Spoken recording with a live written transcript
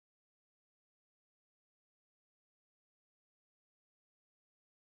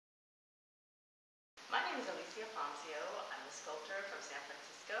name is Alicia Ponzio. I'm a sculptor from San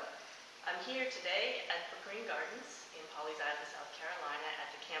Francisco. I'm here today at Brookgreen Gardens in Pawleys Island, South Carolina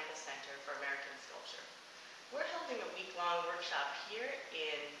at the Campbell Center for American Sculpture. We're holding a week-long workshop here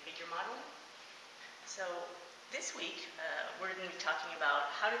in figure modeling. So this week we're going to be talking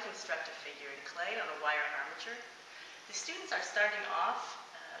about how to construct a figure in clay on a wire armature. The students are starting off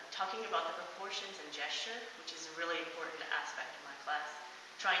talking about the proportions and gesture, which is a really important aspect of my class,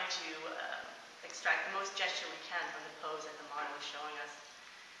 trying to extract the most gesture we can from the pose that the model is showing us.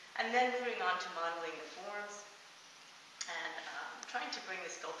 And then moving on to modeling the forms and trying to bring the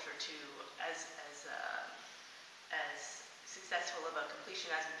sculpture to as successful of a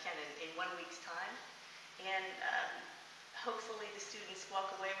completion as we can in 1 week's time. And hopefully the students walk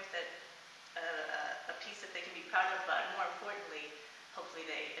away with a piece that they can be proud of, but more importantly, hopefully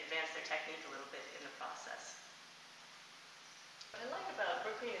they advance their technique a little bit in the process. What I like about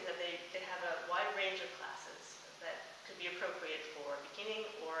Brookgreen is that they have a wide range of classes that could be appropriate for beginning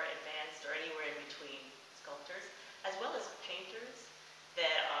or advanced or anywhere in between sculptors, as well as painters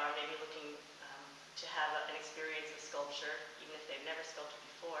that are maybe looking to have an experience of sculpture, even if they've never sculpted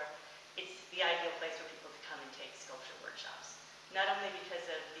before. It's the ideal place for people to come and take sculpture workshops. Not only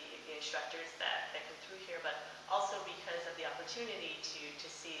because of the instructors that come through here, but also because of the opportunity to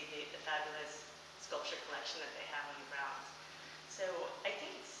see the fabulous sculpture collection that they have on the grounds. So I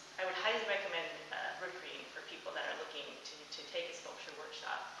think I would highly recommend Brookgreen for people that are looking to take a sculpture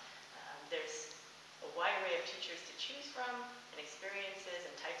workshop. There's a wide array of teachers to choose from, and experiences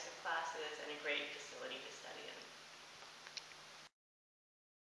and